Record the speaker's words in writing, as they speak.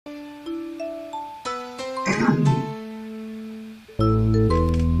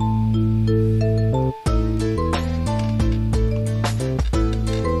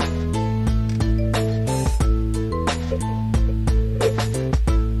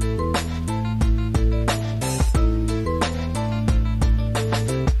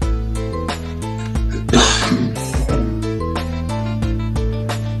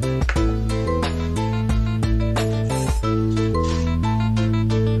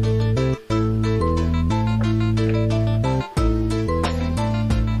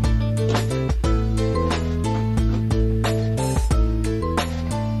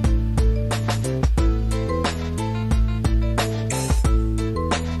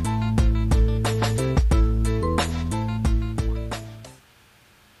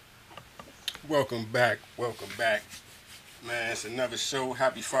Welcome back, man. It's another show.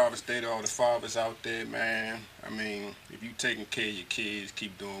 Happy Father's Day to all the fathers out there, man. I mean, if you taking care of your kids,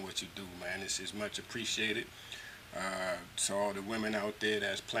 keep doing what you do, man. This is much appreciated. To all the women out there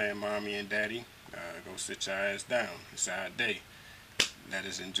that's playing mommy and daddy, go sit your ass down. It's our day. Let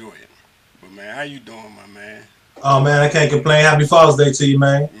us enjoy it. But man, how you doing, my man? Oh man, I can't complain. Happy Father's Day to you,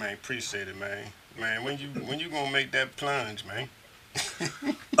 man. Man, appreciate it, man. Man, when you gonna make that plunge, man?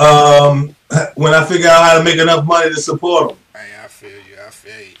 Um, when I figure out how to make enough money to support them. Hey, I feel you. I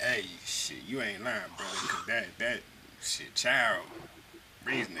feel you. Hey, shit, you ain't lying, brother. Cause that shit,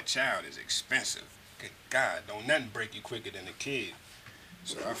 raising a child is expensive. Good God, don't nothing break you quicker than a kid.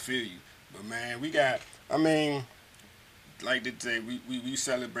 So I feel you. But man, I mean, like today, we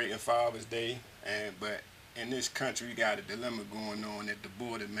celebrating Father's Day, but in this country, we got a dilemma going on at the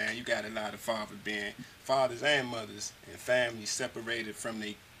border, man. You got a lot of fathers and mothers and families separated from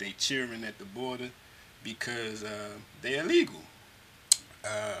they children at the border because they're illegal.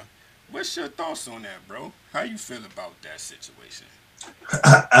 Uh, what's your thoughts on that, bro? How you feel about that situation?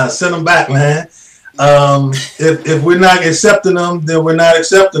 I send them back, man. If we're not accepting them, then we're not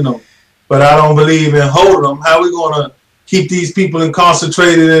accepting them. But I don't believe in holding them. How are we gonna keep these people in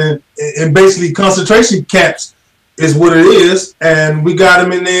concentrated and basically concentration camps is what it is, and we got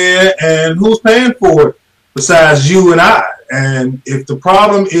them in there, and who's paying for it besides you and I? And if the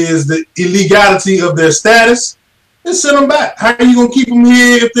problem is the illegality of their status, then send them back. How are you gonna keep them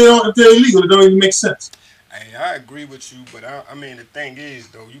here if they're illegal? It don't even make sense. Hey, I agree with you, but I mean the thing is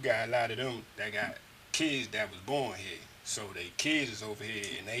though, you got a lot of them that got kids that was born here, so they kids is over here,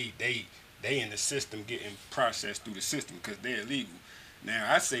 and they in the system getting processed through the system because they're illegal.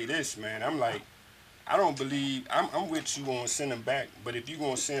 Now I say this, man, I'm like, I don't believe I'm with you on send them back, but if you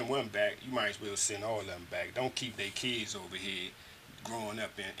gonna send one back, you might as well send all of them back. Don't keep their kids over here growing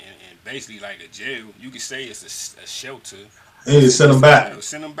up in basically like a jail. You could say it's a shelter. And you send them back.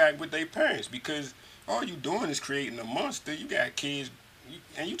 Send them back with their parents because all you doing is creating a monster. You got kids,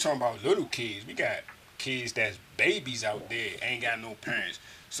 and you talking about little kids. We got kids that's babies out there, ain't got no parents.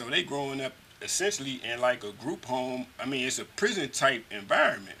 So they growing up essentially in like a group home. I mean, it's a prison type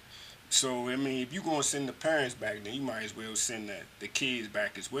environment. So I mean, if you gonna send the parents back, then you might as well send the kids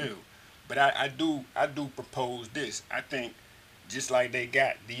back as well. But I do propose this. I think just like they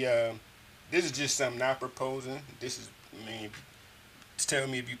got this is just something I'm proposing. This is, I mean, tell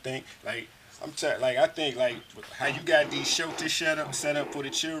me if you think like like I think like how you got these shelters set up for the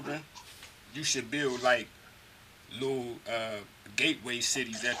children. You should build like little gateway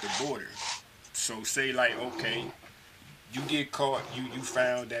cities at the border. So say like okay, you get caught, you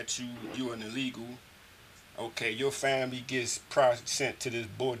found that you're an illegal. Okay, your family gets sent to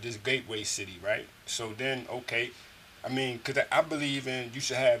this gateway city, right? So then okay, I mean, cause I believe in you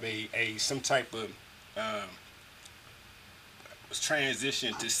should have a some type of um,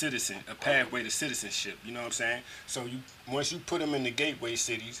 transition to a pathway to citizenship. You know what I'm saying? So you once you put them in the gateway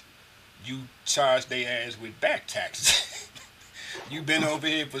cities, you charge their ass with back taxes. You been over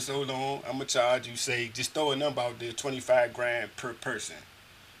here for so long, I'm gonna charge you. Say just throw a number out there, 25 grand per person.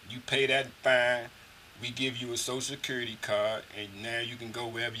 You pay that fine. We give you a social security card, and now you can go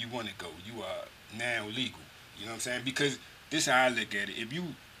wherever you want to go. You are now legal. You know what I'm saying? Because this is how I look at it.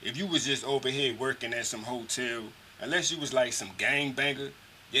 If you was just over here working at some hotel, unless you was like some gangbanger,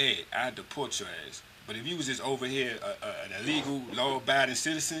 yeah, I'd deport your ass. But if you was just over here an illegal, law-abiding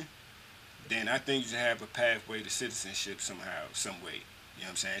citizen, then I think you should have a pathway to citizenship somehow, some way. You know what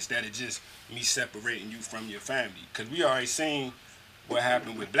I'm saying? Instead of just me separating you from your family. Because we already seen what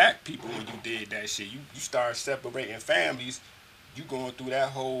happened with black people when you did that shit. You start separating families, you going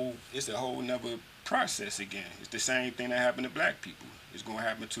through it's a whole nother process again. It's the same thing that happened to black people. It's going to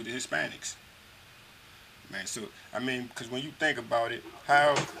happen to the Hispanics. Man, so, I mean, because when you think about it,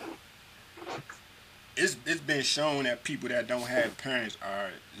 it's been shown that people that don't have parents are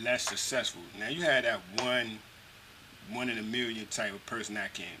less successful. Now you had that one in a million type of person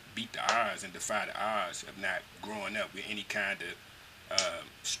that can beat the odds and defy the odds of not growing up with any kind of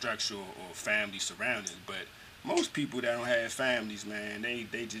structural or family surroundings. But most people that don't have families, man, they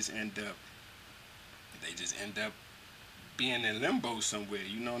just end up being in limbo somewhere.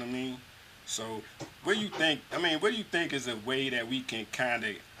 You know what I mean? So, what do you think? I mean, what do you think is a way that we can kind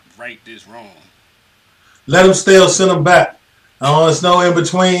of right this wrong? Let them stay or send them back. There's no in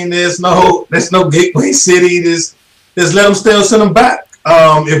between. There's no gateway city. Just let them stay or send them back.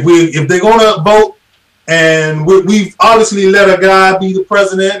 If they're gonna vote, and we've obviously let a guy be the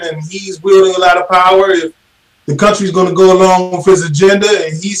president, and he's wielding a lot of power. If the country's going to go along with his agenda,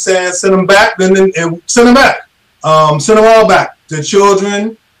 and he's saying send them back, then send them back. Send them all back. The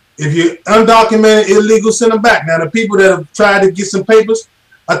children, if you're undocumented, illegal, send them back. Now, the people that have tried to get some papers,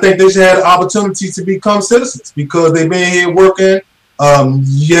 I think they should have the opportunity to become citizens because they've been here working.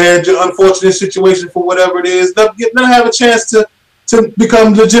 You had your unfortunate situation for whatever it is. They'll have a chance to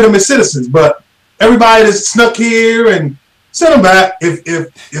become legitimate citizens. But everybody that's snuck here and send them back.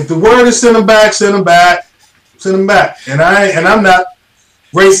 If the word is send them back, send them back. Send them back. And I'm not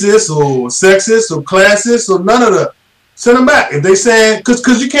racist or sexist or classist or none of that. Send them back. If they saying,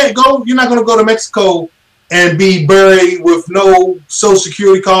 because you can't go, you're not going to go to Mexico and be buried with no social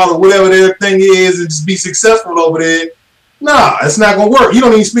security card or whatever their thing is and just be successful over there. Nah, it's not going to work. You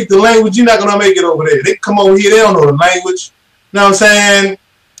don't even speak the language. You're not going to make it over there. They come over here, they don't know the language. You know what I'm saying?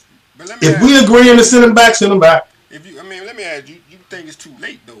 If we agree to send them back, send them back. Let me ask you, you think it's too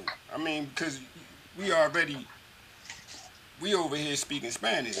late though? I mean, because we over here speaking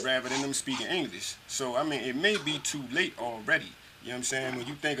Spanish rather than them speaking English. So, I mean, it may be too late already. You know what I'm saying? When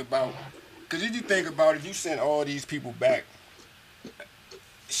you think about, because if you think about it, you send all these people back,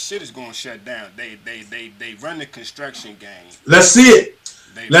 shit is going to shut down. They run the construction game. Let's see it.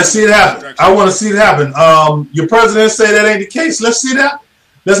 Let's see it happen. I want to see it happen. Your president say that ain't the case. Let's see it happen.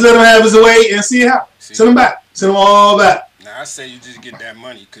 Let's let him have his way and see it happen. Send them back. Send them all back. Now, I say you just get that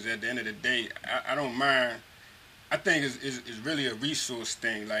money because at the end of the day, I don't mind. I think it's really a resource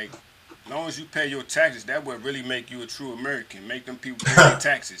thing. Like, as long as you pay your taxes, that would really make you a true American. Make them people pay their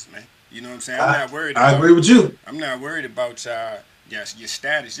taxes, man. You know what I'm saying? I'm not worried. I agree with you. I'm not worried about your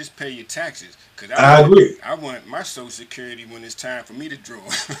status. Just pay your taxes. Cause I agree. I want my Social Security when it's time for me to draw.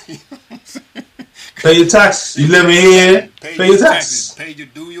 You know what I'm saying? Pay your taxes. You living here, pay your taxes.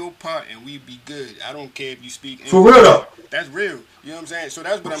 Do your part, and we be good. I don't care if you speak English. For real, though. That's real. You know what I'm saying? So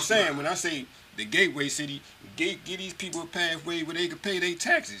that's what I'm saying. When I say the gateway city, give these people a pathway where they can pay their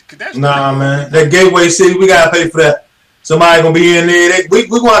taxes. Cause that's man. That gateway city, we got to pay for that. Somebody going to be in there. We're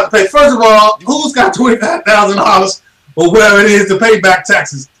going to have to pay. First of all, who's got $25,000 or whatever it is to pay back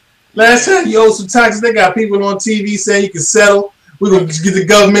taxes? Last time you owe some taxes, they got people on TV saying you can settle. We're going to get the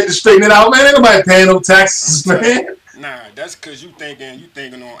government to straighten it out. Man, ain't nobody paying no taxes, man. Nah, that's because you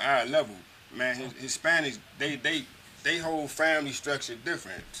thinking on our level. Man, Hispanics, they whole family structure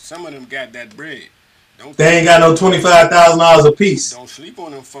different. Some of them got that bread. They ain't got no $25,000 a piece. Don't sleep on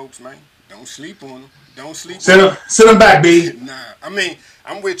them folks, man. Don't sleep on them. Don't sleep on them. Send them back, B. Nah, I mean,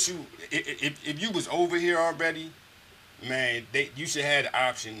 I'm with you. If you was over here already, man, you should have the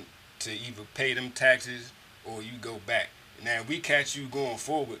option to either pay them taxes or you go back. Now, if we catch you going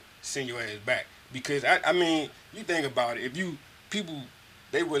forward, send your ass back. Because, I mean, you think about it. If people,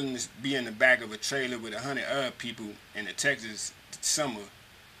 they willing to be in the back of a trailer with 100 other people in the Texas summer,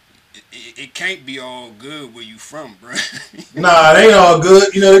 it can't be all good where you from, bro. Nah, it ain't all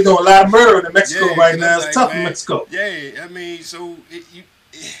good. You know, they're doing a lot of murder in Mexico right now. It's tough in Mexico. Yeah, I mean, so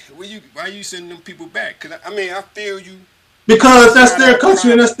why you sending them people back? Because, I mean, I feel you. Because that's their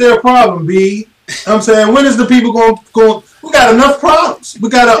country and that's their problem, B. I'm saying, when is the people going? We got enough problems. We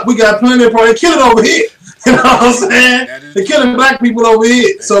got plenty of problems. They kill it over here. You know what I'm saying? They're killing black people over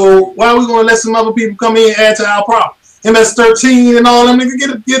here. So why are we going to let some other people come in and add to our problem? MS-13 and all them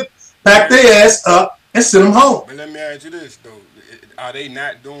niggas get pack their ass up and send them home. But let me ask you this though: are they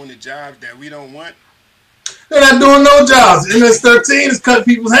not doing the jobs that we don't want? They're not doing no jobs. MS-13 is cutting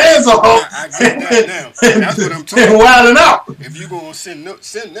people's hands off. I get that now. That's what I'm talking about. And wilding out. If you gonna send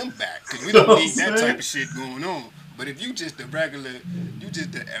them back, because we don't need that type of shit going on. But if you just a regular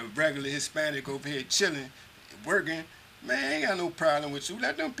Hispanic over here chilling, working, man, ain't got no problem with you.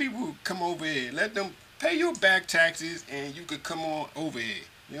 Let them people come over here. Let them pay your back taxes, and you could come on over here.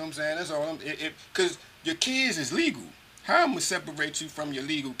 You know what I'm saying? That's all. Because your kids is legal. How am I gonna separate you from your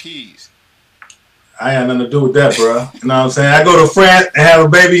legal kids? I ain't nothing to do with that, bro. You know what I'm saying? I go to France and have a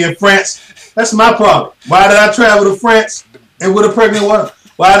baby in France. That's my problem. Why did I travel to France and with a pregnant woman?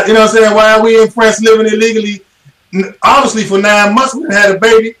 Why, you know what I'm saying? Why are we in France living illegally? Obviously, for 9 months, we had a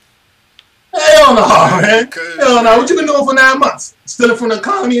baby. Hell no, man. Hell no. What you been doing for 9 months? Stealing from the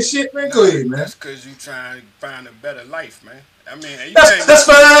economy and shit, man? Go ahead, man. That's because you trying to find a better life, man. I mean, that's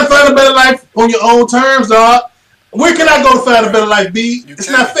fine. Find a better life on your own terms, dog. Where can I go to find a better life, B? It's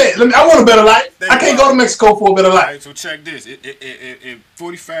not fair. I want a better life. I can't go to Mexico for a better life. Right, so check this. If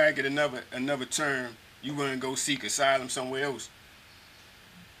 45 get another term, you want to go seek asylum somewhere else.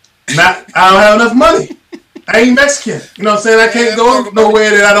 I don't have enough money. I ain't Mexican. You know what I'm saying? I can't go nowhere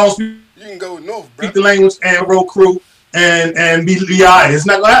that I don't speak. You can go north, bro. Speak the language and road crew and be alright. It's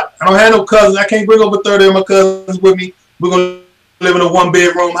not gonna happen. I don't have no cousins. I can't bring over 30 of my cousins with me. We're gonna live in a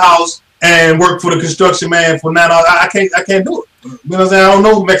 1-bedroom house and work for the construction man for $9. I can't do it. You know what I'm saying? I don't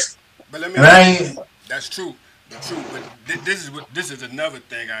know Mexican. But let me. That's true. But this is another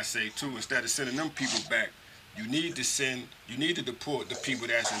thing I say too. Instead of sending them people back, you need to deport the people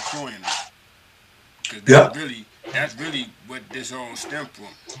that's employing them. Because that's really what this all stemmed from.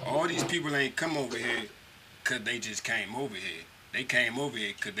 All these people ain't come over here because they just came over here. They came over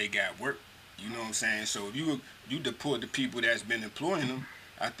here because they got work. You know what I'm saying? So if you deport the people that's been employing them,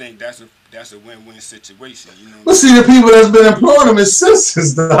 I think that's a win-win situation. You know. But see, the people that's been employing them is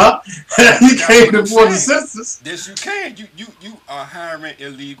citizens, dog. You can't deport the citizens. Yes, you can. You are hiring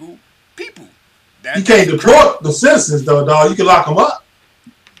illegal people. You can't deport the citizens, though, dog. You can lock them up.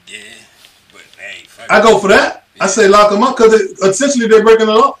 Yeah, but hey, I go for that. Yeah. I say lock them up because essentially they're breaking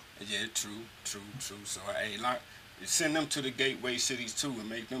the law. Yeah, true. So hey, send them to the gateway cities too and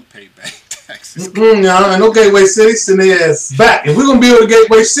make them pay back taxes. No gateway cities, send their ass back. If we're gonna build a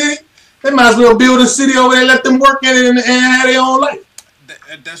gateway city, they might as well build a city over there, let them work in it and have their own life.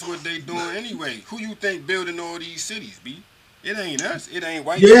 That's what they doing anyway. Who you think building all these cities, B? It ain't us. It ain't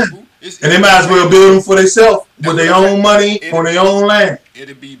white people. And they might as well build them for themselves with their own money on their own land.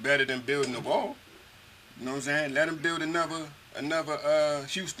 It'd be better than building a wall. You know what I'm saying? Let them build another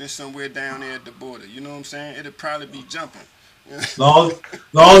Houston somewhere down there at the border. You know what I'm saying? It'd probably be jumping. Long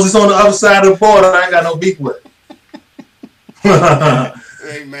as it's on the other side of the border, I ain't got no beef with it.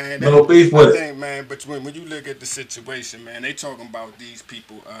 Hey man, no beef with it. Man, but when you look at the situation, man, they talking about these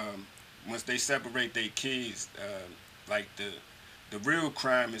people. Once they separate their kids, like the real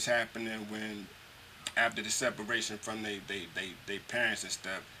crime is happening when after the separation from they parents and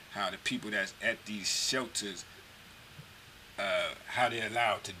stuff. How the people that's at these shelters, how they're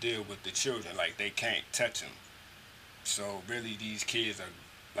allowed to deal with the children, like they can't touch them. So really, these kids are,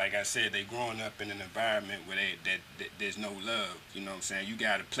 like I said, they growing up in an environment where there's no love. You know what I'm saying? You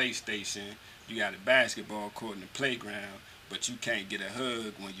got a PlayStation, you got a basketball court and a playground, but you can't get a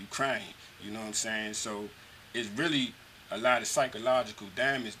hug when you crying. You know what I'm saying? So it's really a lot of psychological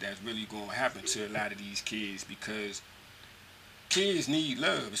damage that's really going to happen to a lot of these kids because kids need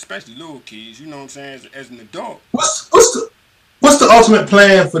love, especially little kids. You know what I'm saying? As an adult, what's the ultimate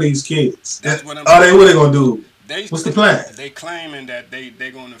plan for these kids? That's what I'm saying. What are they gonna do? What's the plan? They claiming that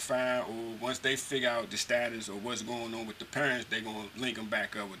they're gonna find, or once they figure out the status or what's going on with the parents, they're gonna link them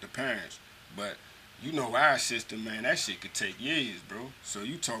back up with the parents. But you know our system, man, that shit could take years, bro. So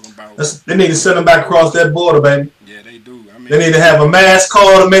you talking about they need to send them back across that border, baby. Yeah, they do. I mean, they need to have a mass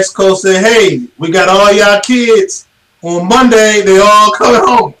call to Mexico, say, hey, we got all y'all kids. On Monday, they all coming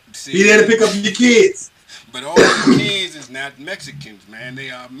home. Be there to pick up your kids. But all the kids is not Mexicans, man.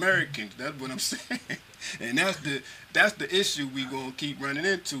 They are Americans. That's what I'm saying. And that's the issue we gonna keep running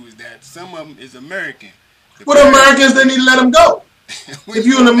into is that some of them is American. Americans, they need to let them go. If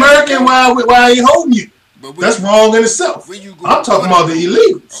you're an American, why are you holding you? That's wrong in itself. I'm talking about the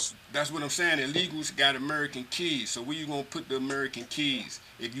illegals. That's what I'm saying. Illegals got American kids. So where you gonna put the American kids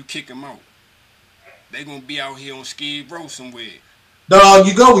if you kick them out? They gonna be out here on Skid Row somewhere. Dog,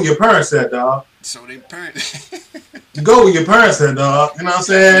 you go where your parents at, dog. So they parents. You go where your parents at, dog. You know what I'm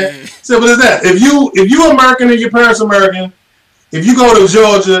saying? Simple as that. If you American and your parents American, if you go to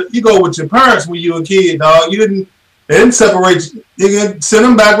Georgia, you go with your parents when you a kid, dog. They didn't separate you. You can send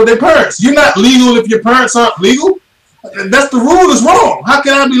them back with their parents. You're not legal if your parents aren't legal. That's the rule is wrong. How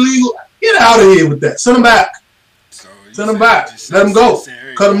can I be legal? Get out of here with that. Send them back. Send them back. Let them go.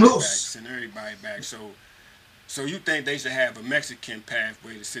 Cut them loose. Send everybody back. So you think they should have a Mexican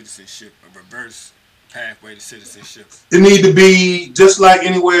pathway to citizenship, a reverse pathway to citizenship? It need to be just like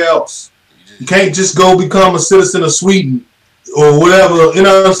anywhere else. You can't just go become a citizen of Sweden or whatever. You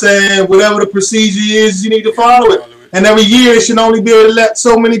know what I'm saying? Whatever the procedure is, you need to follow it. And every year it should only be able to let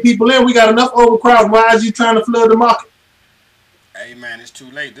so many people in. We got enough overcrowd. Why is you trying to flood the market? Hey man, it's too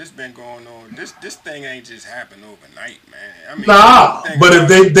late. This been going on. This thing ain't just happened overnight, man. I mean, but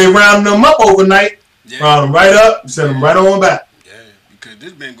if they round them up overnight, round them right up, send them right on back. Yeah, Because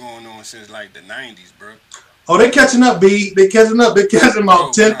this been going on since like the 90s, bro. Oh, they catching up, B. They catching up. They catching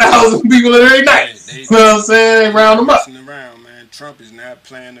about Bro, 10,000 people every night. yeah, You know what I'm saying? They round them up. messing around, man. Trump is not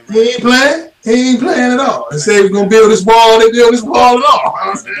playing around. He ain't playing. He ain't playing at all. They say we're going to build this wall. They build this wall at all.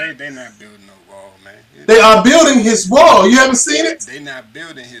 Bro, they not building no wall, man. They are building his wall. You haven't seen it? They not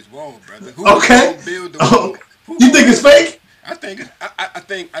building his wall, brother. Who Okay. gonna build the wall? You think it's fake? I think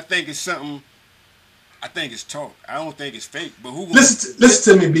it's something. I think it's talk. I don't think it's fake. But who?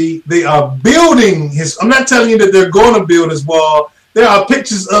 Listen to me, B. They are building his. I'm not telling you that they're going to build his wall. There are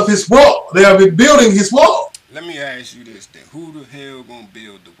pictures of his wall. They have been building his wall. Let me ask you this then: who the hell gonna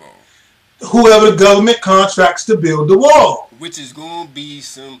build the wall? Whoever the government contracts to build the wall. Which is gonna be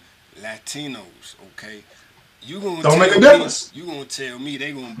some Latinos, okay? You gonna don't make a difference. You gonna tell me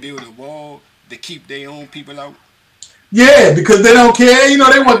they gonna build a wall to keep their own people out? Yeah, because they don't care. You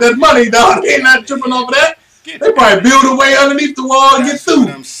know, they want that money, dog. They're not tripping over that. They probably build a way underneath the wall and get through.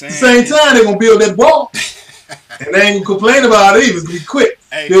 At the same time, they're going to build that wall. And they ain't going to complain about it either. It's going to be quick.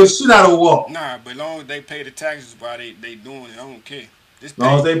 Hey, build shit out of a wall. Nah, but as long as they pay the taxes while they doing it, I don't care. As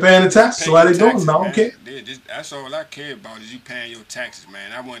long as they paying the taxes while they doing it, I don't care. That's all I care about is you paying your taxes,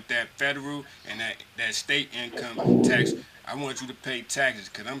 man. I want that federal and that state income tax. I want you to pay taxes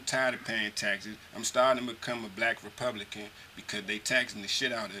because I'm tired of paying taxes. I'm starting to become a black Republican because they taxing the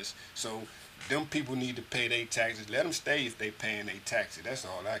shit out of us. So them people need to pay their taxes. Let them stay if they paying their taxes. That's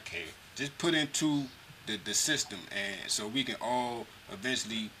all I care. Just put into the system, and so we can all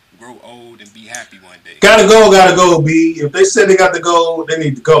eventually grow old and be happy one day. Gotta go, B. If they said they got to go, they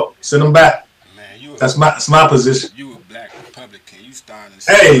need to go. Send them back. Man, that's my position. You a black Republican. You starting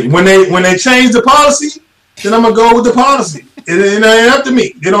to hey, when they change the policy, then I'm gonna go with the policy. It ain't up to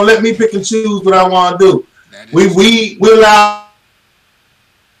me. They don't let me pick and choose what I want to do. We allow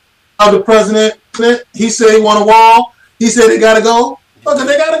the president. He said he want a wall. He said they gotta go. Okay,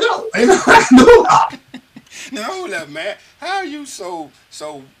 they gotta go. Ain't nothing I can do about it. Now hold up, man. How are you so?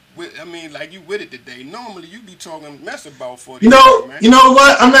 I mean, like you with it today. Normally you be talking mess about 40. You know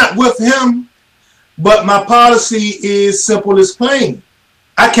what? I'm not with him, but my policy is simple as plain.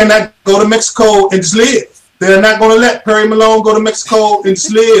 I cannot go to Mexico and just live. They're not going to let Perry Malone go to Mexico and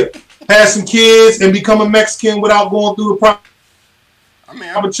just live, have some kids, and become a Mexican without going through the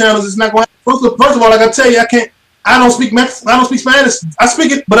proper channels. It's not going to happen. First of all, like I tell you, I don't speak Spanish. I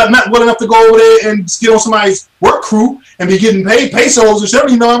speak it, but I'm not well enough to go over there and just get on somebody's work crew and be getting paid pesos and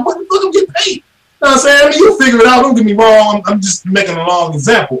shit. You know, what the fuck I'm getting paid? You know what I'm saying? I mean, you'll figure it out. Don't get me wrong. I'm just making a long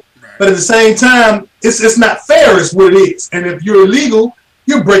example. Right. But at the same time, it's not fair is what it is. And if you're illegal,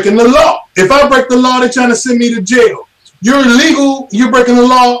 you're breaking the law. If I break the law, they're trying to send me to jail. You're illegal, you're breaking the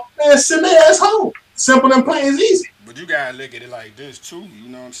law, man, send their ass home. Simple and plain is easy. But you gotta look at it like this too, you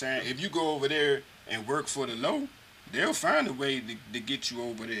know what I'm saying? If you go over there and work for the low, they'll find a way to get you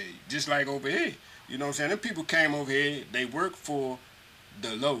over there. Just like over here. You know what I'm saying? Them people came over here, they work for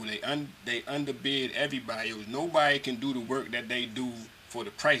the low. They underbid everybody else. Nobody can do the work that they do for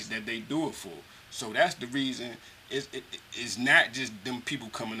the price that they do it for. So that's the reason. It's not just them people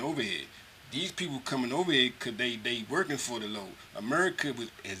coming over here. These people coming over here because they working for the low. America was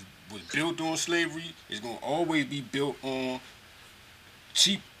built on slavery. It's gonna always be built on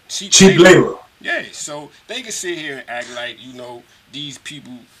cheap labor. Yeah, so they can sit here and act like these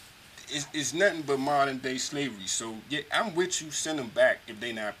people. It's nothing but modern day slavery. So yeah, I'm with you. Send them back if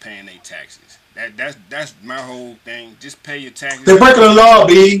they not paying their taxes. That's my whole thing. Just pay your taxes. They're breaking the law,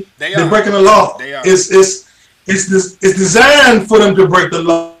 B. They're breaking the law. They are. It's designed for them to break the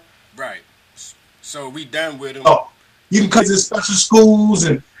law. Right. So we done with them. Oh, you can cut to special schools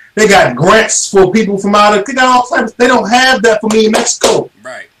and they got grants for people from out of. They got all types. They don't have that for me in Mexico.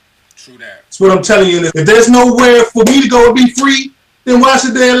 Right. True that. That's what I'm telling you. If there's nowhere for me to go and be free, then why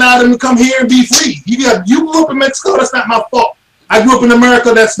should they allow them to come here and be free? You grew up in Mexico. That's not my fault. I grew up in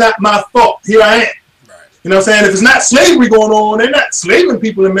America. That's not my fault. Here I am. Right. You know what I'm saying? If it's not slavery going on, they're not slaving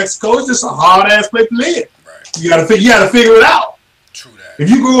people in Mexico. It's just a hard ass place to live. Right. You gotta figure it out. True that. If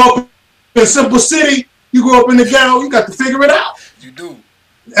you grew up in Simple City, you grew up in the ghetto, you got to figure it out. You do.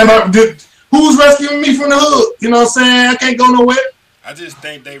 Who's rescuing me from the hood? You know what I'm saying? I can't go nowhere. I just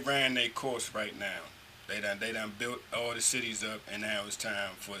think they ran their course right now. They done built all the cities up, and now it's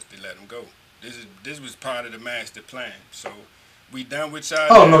time for us to let them go. This was part of the master plan. So we done with y'all.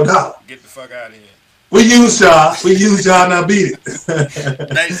 Oh, no doubt. Get the fuck out of here. We use y'all, now beat it.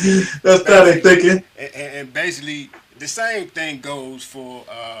 That's how they thinking. And basically, the same thing goes for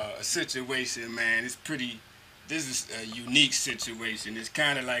a situation, man. This is a unique situation. It's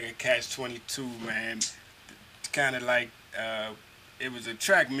kind of like a catch-22, man. It's kind of like it was a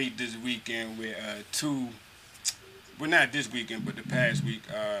track meet this weekend where two well, not this weekend, but the past week,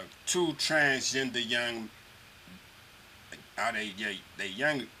 two transgender young, are they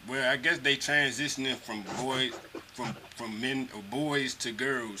young? Well, I guess they transitioning from boys, from men or boys to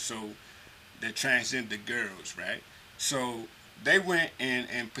girls. So they're transgender girls, right? So they went in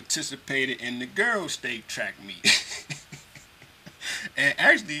and participated in the girls' state track meet, and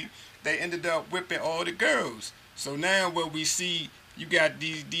actually they ended up whipping all the girls. So now what we see, you got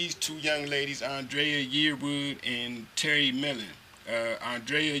these two young ladies, Andrea Yearwood and Terry Miller.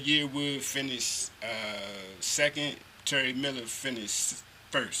 Andrea Yearwood finished second. Terry Miller finished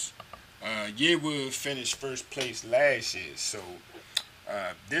first. Yearwood finished first place last year. So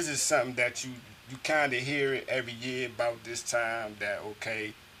this is something that you kind of hear it every year about this time. That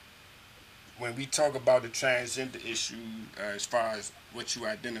okay, when we talk about the transgender issue, as far as what you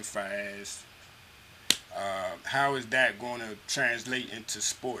identify as, how is that going to translate into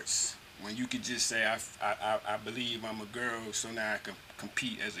sports? When you could just say, I believe I'm a girl, so now I can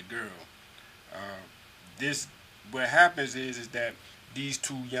compete as a girl. Uh, this what happens is that these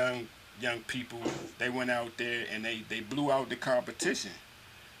two young people, they went out there and they blew out the competition,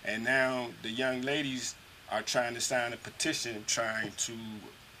 and now the young ladies are trying to sign a petition, trying to,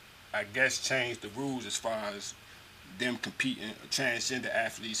 I guess, change the rules as far as them competing, transgender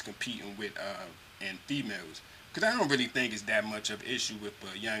athletes competing with and females. Because I don't really think it's that much of an issue if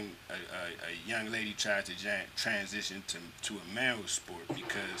a young lady tries to transition to a male sport,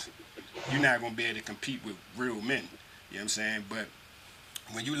 because you're not going to be able to compete with real men. You know what I'm saying? But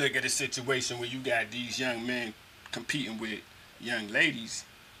when you look at a situation where you got these young men competing with young ladies,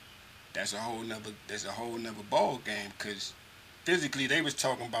 that's a whole nother ball game. Because physically, they was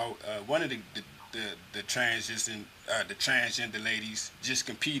talking about one of the transgender ladies just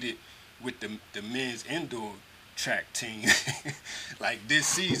competed with the men's indoor track team like this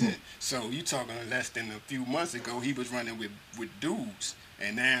season. So you talking less than a few months ago, he was running with dudes,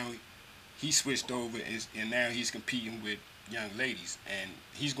 and now he switched over and now he's competing with young ladies, and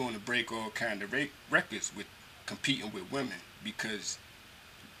he's going to break all kind of records with competing with women, because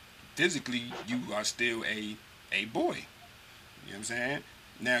physically you are still a boy. You know what I'm saying?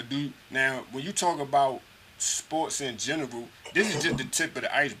 Now when you talk about sports in general, this is just the tip of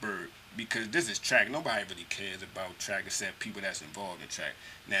the iceberg, because this is track. Nobody really cares about track except people that's involved in track.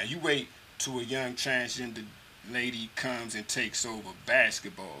 Now you wait till a young transgender lady comes and takes over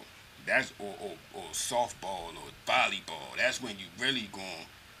basketball, that's or softball or volleyball. That's when you really going,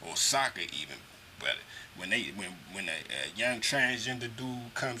 or soccer even. But when a young transgender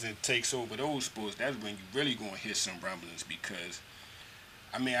dude comes and takes over those sports, that's when you really gonna hear some rumblings. Because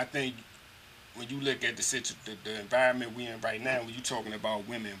I mean, I think when you look at the environment we in right now, when you talking about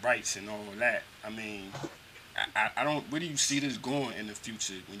women rights and all that, I mean, I don't. Where do you see this going in the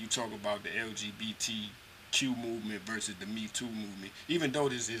future when you talk about the LGBTQ movement versus the Me Too movement? Even though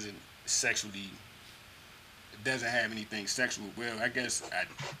this isn't sexually, it doesn't have anything sexual. Well, I guess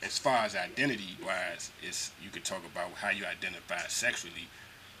as far as identity wise, it's, you could talk about how you identify sexually.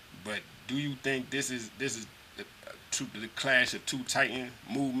 But do you think this is the clash of two titan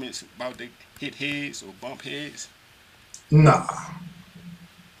movements about to hit heads or bump heads? Nah.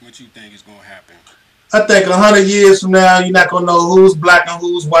 What you think is gonna happen? I think 100 years from now, you're not gonna know who's black and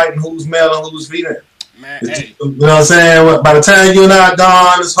who's white and who's male and who's female. Man, You hey, know what I'm saying? By the time you and I are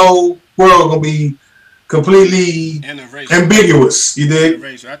gone, this whole world gonna be completely interracial. ambiguous. You dig?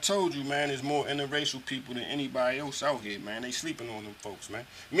 Interracial. I told you, man, there's more interracial people than anybody else out here, man. They sleeping on them folks, man.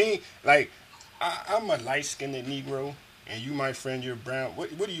 Me, like, I'm a light skinned Negro, and you, my friend, you're brown.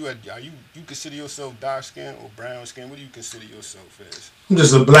 What do you are you consider yourself dark skin or brown skin? What do you consider yourself as? I'm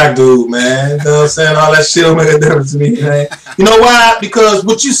just a black dude, man. You know what I'm saying? All that shit don't make a difference to me, man. You know why? Because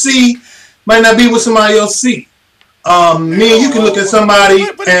what you see might not be what somebody else see. Me and you can look at somebody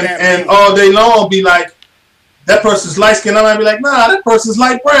What does that and mean? all day long be like, that person's light skinned. I might be like, nah, that person's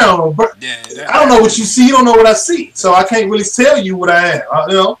light brown. Yeah, I don't know what you see. You don't know what I see. So I can't really tell you what I am.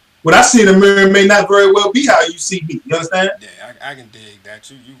 You know, what I see in the mirror may not very well be how you see me. You understand? Yeah, I can dig that.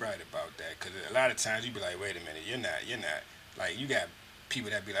 You right about that, because a lot of times you be like, wait a minute, you're not. Like, you got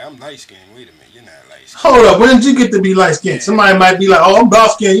people that be like, I'm light skinned. Wait a minute, you're not light skinned. Hold up. When did you get to be light skinned? Yeah. Somebody might be like, oh, I'm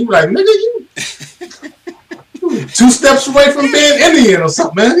dark skinned. You be like, nigga, you 2 steps away from being Indian or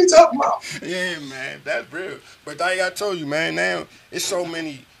something, man. What you talking about? Yeah, man, that's real. But like I told you, man, now it's so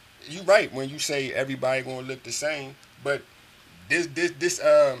many. You right when you say everybody gonna look the same, but this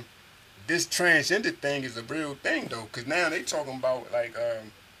transgender thing is a real thing though, because now they talking about like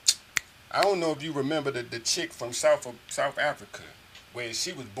I don't know if you remember the chick from South Africa, where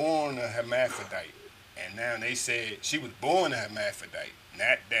she was born a hermaphrodite, and now they said she was born a hermaphrodite,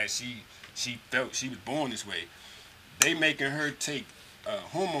 not that she felt she was born this way. they making her take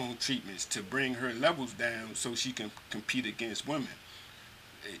hormone treatments to bring her levels down so she can compete against women.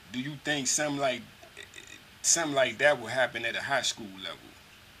 Do you think something like that will happen at a high school level?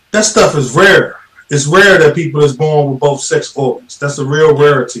 That stuff is rare. It's rare that people is born with both sex organs. That's a real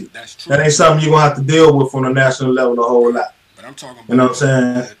rarity. That's true. That ain't something you're gonna have to deal with on a national level a whole lot. But I'm talking about, you know what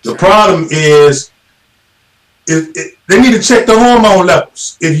I'm saying? The problem is they need to check the hormone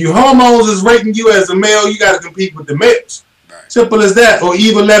levels. If your hormones is rating you as a male, you got to compete with the males. Right. Simple as that. Or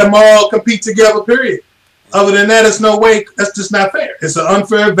even let them all compete together, period. Other than that, it's no way. That's just not fair. It's an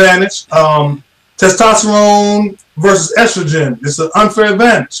unfair advantage. Testosterone versus estrogen. It's an unfair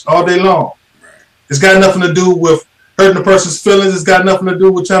advantage all day long. Right. It's got nothing to do with hurting a person's feelings. It's got nothing to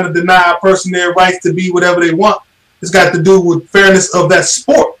do with trying to deny a person their rights to be whatever they want. It's got to do with fairness of that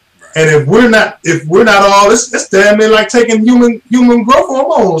sport. Right. And if we're not all this, it's damn near like taking human growth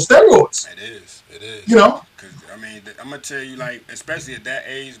hormones, steroids. It is. You know. Because I mean, I'm gonna tell you, like, especially at that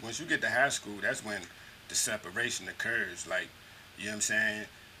age, once you get to high school, that's when the separation occurs. Like, you know what I'm saying?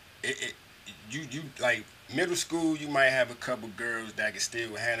 You like middle school, you might have a couple girls that can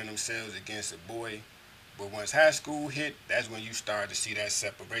still handle themselves against a boy, but once high school hit, that's when you start to see that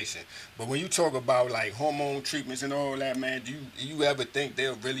separation. But when you talk about like hormone treatments and all that, man, do you ever think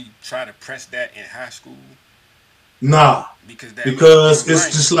they'll really try to press that in high school? Nah, because it's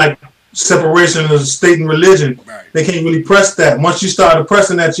just like separation of state and religion. Right. They can't really press that. Once you start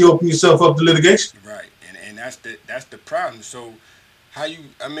pressing that, you open yourself up to litigation. Right, and that's the problem. So.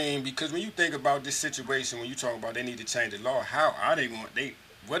 Because when you think about this situation, when you talk about they need to change the law,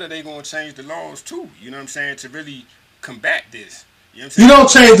 what are they going to change the laws to? You know what I'm saying? To really combat this. You know what I'm saying? You don't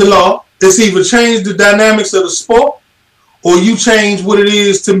change the law. It's either change the dynamics of the sport or you change what it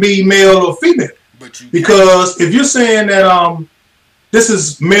is to be male or female. Because if you're saying that this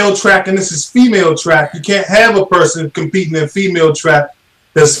is male track and this is female track, you can't have a person competing in female track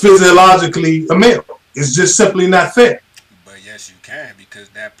that's physiologically a male. It's just simply not fair. Yes, you can, because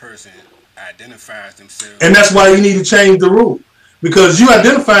that person identifies themselves. And that's why you need to change the rule. Because you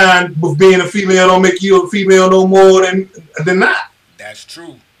identifying with being a female don't make you a female no more than not. That's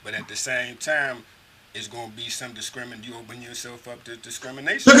true. But at the same time, it's going to be some discrimination. You open yourself up to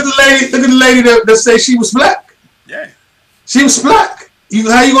discrimination. Look at the lady that say she was black. Yeah. She was black.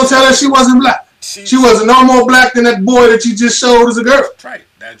 How you going to tell her she wasn't black? She wasn't no more black than that boy that you just showed as a girl. That's right.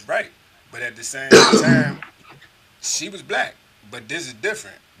 That's right. But at the same time, she was black. But this is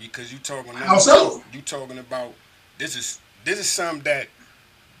different because you talking about this is something that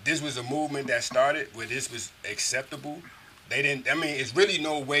this was a movement that started where this was acceptable. They didn't. I mean, it's really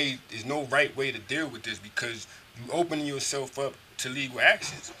no way. There's no right way to deal with this because you open yourself up to legal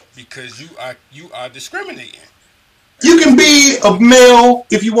actions because you are discriminating. You can be a male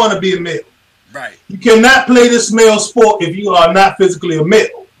if you want to be a male. Right. You cannot play this male sport if you are not physically a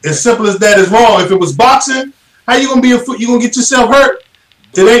male. As simple as that is wrong. If it was boxing. How you gonna you gonna get yourself hurt?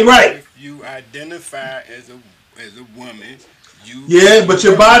 It ain't right. If you identify as a woman, but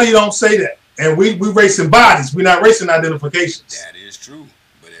your body don't say that. And we racing bodies. We're not racing identifications. That is true.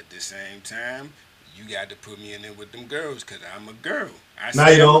 But at the same time, you got to put me in there with them girls because I'm a girl. Now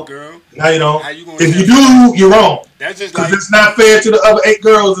you don't. Girl. Now you don't. If you do, you're wrong. That's just because it's not fair to the other 8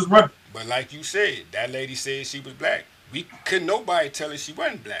 girls that's running. But like you said, that lady said she was black. We couldn't nobody tell her she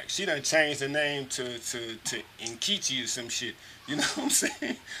wasn't black. She done changed the name to Nkechi or some shit. You know what I'm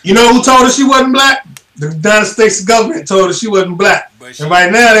saying? You know who told her she wasn't black? The United States government told her she wasn't black. And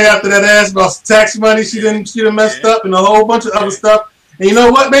right now they after that ass about some tax money. She done messed up and a whole bunch of other stuff. And you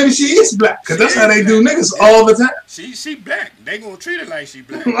know what? Maybe she is black because that's how they do niggas all the time. She black. They gonna treat her like she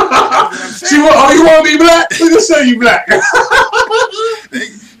black. You want to be black? We gonna show you black.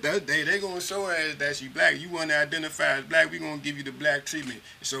 They gonna show her that she black. You want to identify as black, we gonna give you the black treatment.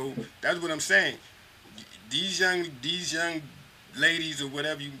 So that's what I'm saying. These young ladies or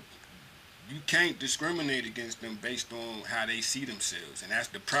whatever, you can't discriminate against them based on how they see themselves, and that's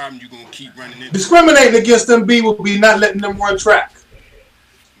the problem you're gonna keep running into. Discriminating against them will be not letting them run track.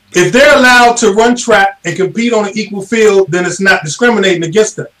 If they're allowed to run track and compete on an equal field, then it's not discriminating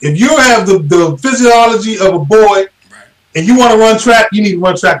against them. If you have the physiology of a boy and you want to run track, you need to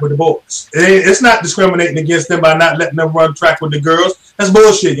run track with the boys. It's not discriminating against them by not letting them run track with the girls. That's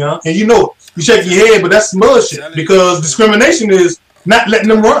bullshit, young. And you know it. You shake your head, but that's some bullshit. Because discrimination is not letting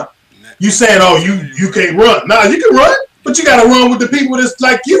them run. You saying, oh, you can't run. Nah, you can run, but you got to run with the people that's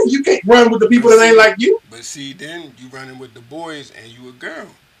like you. You can't run with the people that ain't like you. But see, then you running with the boys and you a girl.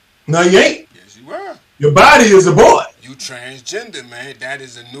 No, you ain't. Yes, you are. Your body is a boy. You transgender, man. That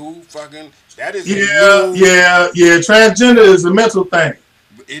is a new fucking. That is yeah. Transgender is a mental thing.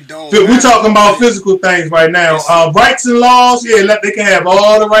 It don't We're matter. talking about physical things right now. Rights and laws, yeah, they can have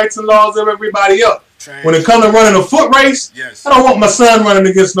all the rights and laws of everybody else. When it comes to running a foot race, yes. I don't want my son running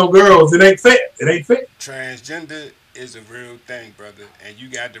against no girls. It ain't fair. It ain't fair. Transgender is a real thing, brother, and you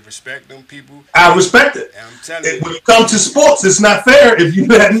got to respect them people. I respect it. And I'm telling you, when it comes to sports, it's not fair if you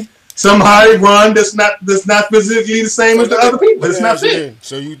let somebody run that's not physically the same as the other people. It's not fair.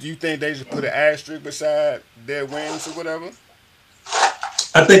 So you think they should put an asterisk beside their wins or whatever?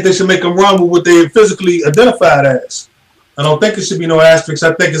 I think they should make them run with what they physically identified as. I don't think it should be no asterisk.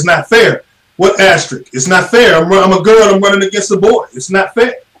 I think it's not fair. What asterisk? It's not fair. I'm a girl. I'm running against a boy. It's not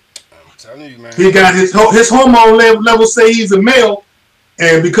fair. I'm telling you, man. He got his hormone level say he's a male,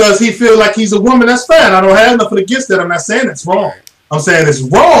 and because he feel like he's a woman, that's fine. I don't have nothing against that. I'm not saying it's wrong. Right. I'm saying it's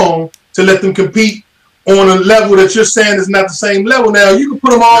wrong to let them compete on a level that you're saying is not the same level. Now you can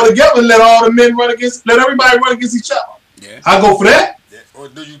put them all together and let all the men let everybody run against each other. Yeah. I go for that. Yeah. Or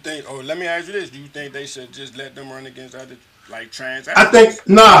do you think? Or let me ask you this: do you think they should just let them run against other like trans athletes?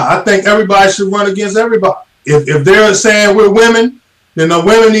 I think everybody should run against everybody. If they're saying we're women, then the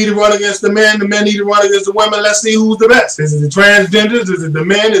women need to run against the men need to run against the women. Let's see who's the best. Is it the transgenders? Is it the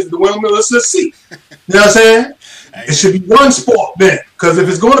men? Is it the women? Let's see. You know what I'm saying? It should be one sport then. Because if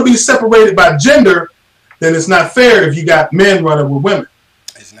it's going to be separated by gender, then it's not fair if you got men running with women.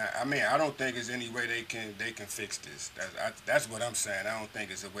 It's not. I mean, I don't think there's any way they can fix this. That's what I'm saying. I don't think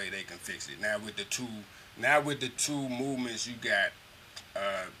there's a way they can fix it. Now with the two movements you got,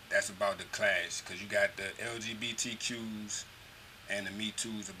 that's about the clash. Because you got the LGBTQs and the Me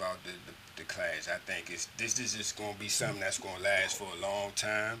Too's about the clash. I think this is just going to be something that's going to last for a long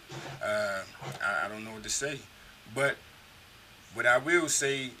time. I don't know what to say. But what I will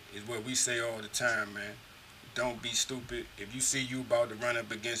say is what we say all the time, man. Don't be stupid. If you see you about to run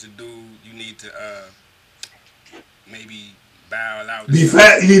up against a dude, you need to maybe bow out. You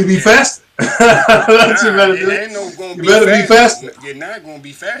need to be faster. That's you better do. It ain't no gonna be faster. You're not gonna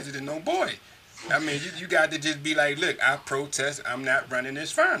be faster than no boy. I mean, you got to just be like, look, I protest. I'm not running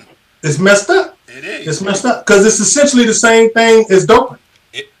this final. It's messed up. It is. It's messed up because it's essentially the same thing as doping.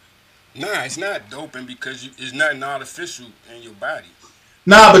 Nah, it's not doping because it's nothing artificial in your body.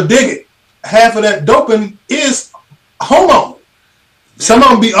 Nah, but dig it. Half of that doping is hormone. Yeah. Some of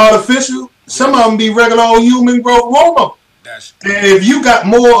them be artificial. Some of them be regular old human growth hormone. And if you got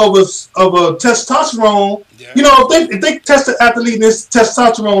more of a testosterone, you know, if they test the athlete and his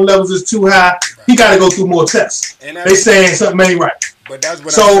testosterone levels is too high, he got to go through more tests. They saying something ain't right. But that's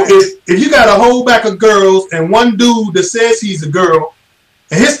what so if you got a whole back of girls and one dude that says he's a girl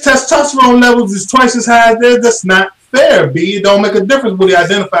and his testosterone levels is twice as high as theirs, that's not fair, B. It don't make a difference what he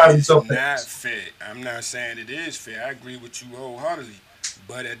identifies himself as. It's not fair. I'm not saying it is fair. I agree with you wholeheartedly.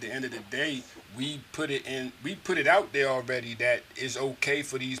 But at the end of the day, we put it out there already that it's okay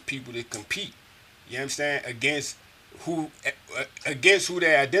for these people to compete. You know what I'm saying? Against who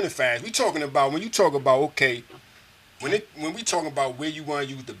they identify as. We talking about when you talk about okay, when we talking about where you want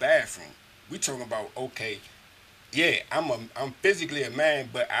to use the bathroom, we talking about okay, yeah, I'm physically a man,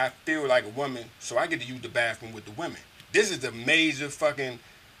 but I feel like a woman, so I get to use the bathroom with the women. This is a major fucking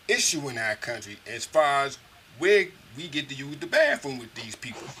issue in our country as far as where we get to use the bathroom with these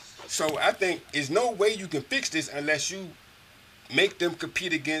people. So I think there's no way you can fix this unless you make them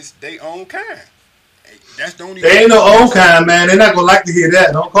compete against their own kind. That's the only. They ain't no own kind, man. They're not gonna like to hear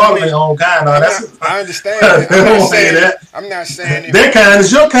that. Don't call them their own kind. No, I understand. They won't say that. I'm not saying it. Their kind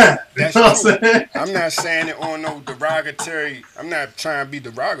is your kind. That's you know what I'm saying? I'm not saying it on no derogatory. I'm not trying to be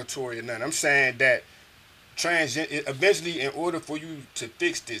derogatory or nothing. I'm saying that eventually, in order for you to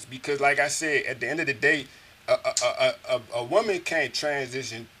fix this, because like I said, at the end of the day, a woman can't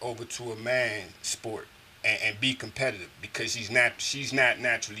transition over to a man sport and be competitive because she's not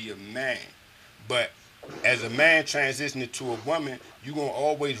naturally a man. But as a man transitioning to a woman, you're gonna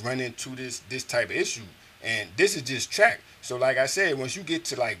always run into this type of issue. And this is just track. So like I said, once you get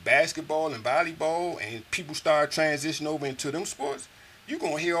to like basketball and volleyball and people start transitioning over into them sports, you're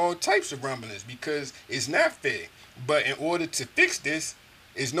gonna hear all types of rumblings because it's not fair. But in order to fix this,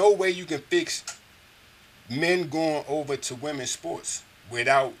 there's no way you can fix men going over to women's sports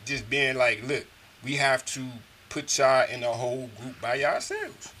without just being like, look, we have to put y'all in a whole group by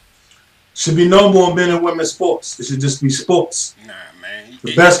yourselves. Should be no more men in women's sports. It should just be sports. Nah, man.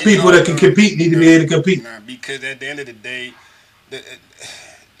 The best people that can compete need to be able to compete. Nah, because at the end of the day,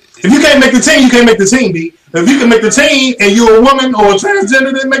 if you can't make the team, you can't make the team, B. If you can make the team and you're a woman or a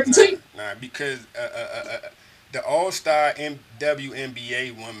transgender, then make the team. Nah, because the all-star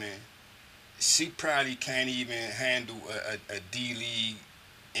WNBA woman, she probably can't even handle a D-League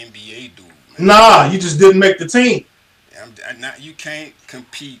NBA dude. Man. Nah, you just didn't make the team. You can't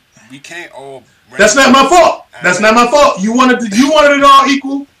compete. We can't all. That's not my fault. That's not my fault. You wanted it all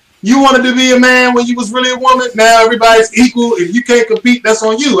equal. You wanted to be a man when you was really a woman. Now everybody's equal. If you can't compete, that's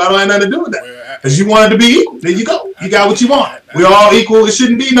on you. I don't have nothing to do with that. Because you wanted to be equal. There you go. You got what you want. We're all equal. It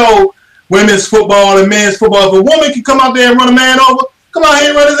shouldn't be no women's football and men's football. If a woman can come out there and run a man over, come out here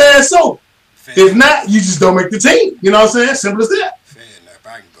and run his ass over. If not, you just don't make the team. You know what I'm saying? Simple as that. Fair enough.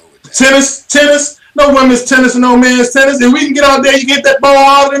 I can go with that. Tennis. No women's tennis and no men's tennis. If we can get out there, you get that ball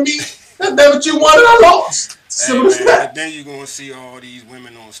harder than me. That's what you wanted. I lost. Simple as that. But then you're gonna see all these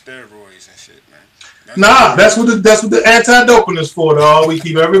women on steroids and shit, man. That's what the anti-doping is for, dog. We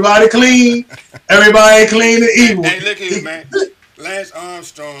keep everybody clean. Everybody clean and evil. Hey, look here, man. Lance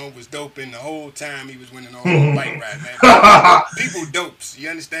Armstrong was doping the whole time he was winning all the bike ride, man. People dopes. You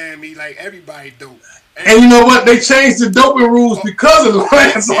understand me? Like, everybody dope. And you know what? They changed the doping rules because of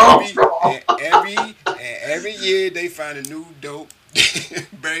Lance Armstrong. Every year they find a new dope.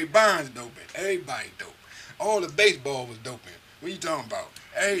 Barry Bonds doping. Everybody dope. All the baseball was doping. What you talking about?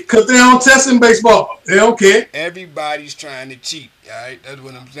 Because they don't test in baseball. They don't care. Everybody's trying to cheat. All right? That's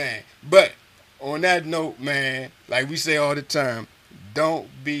what I'm saying. But on that note, man, like we say all the time, don't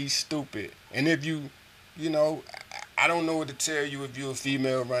be stupid. And if you know, I don't know what to tell you if you're a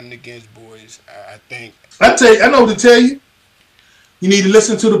female running against boys. I know what to tell you. You need to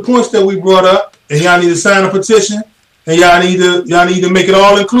listen to the points that we brought up, and y'all need to sign a petition, and y'all need to make it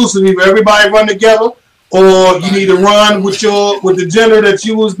all inclusive. Either everybody run together, or you need to run with the gender that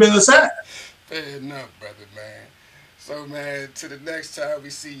you was been assigned. Fair enough, brother, man. So, man, to the next time we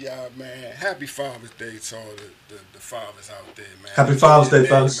see y'all, man, happy Father's Day to all the fathers out there, man. Happy Father's Day,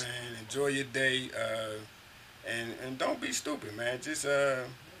 fellas. Man. Enjoy your day, and don't be stupid, man. Just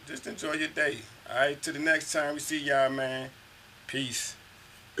enjoy your day. All right, to the next time we see y'all, man. Peace.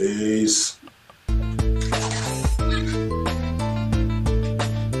 Peace.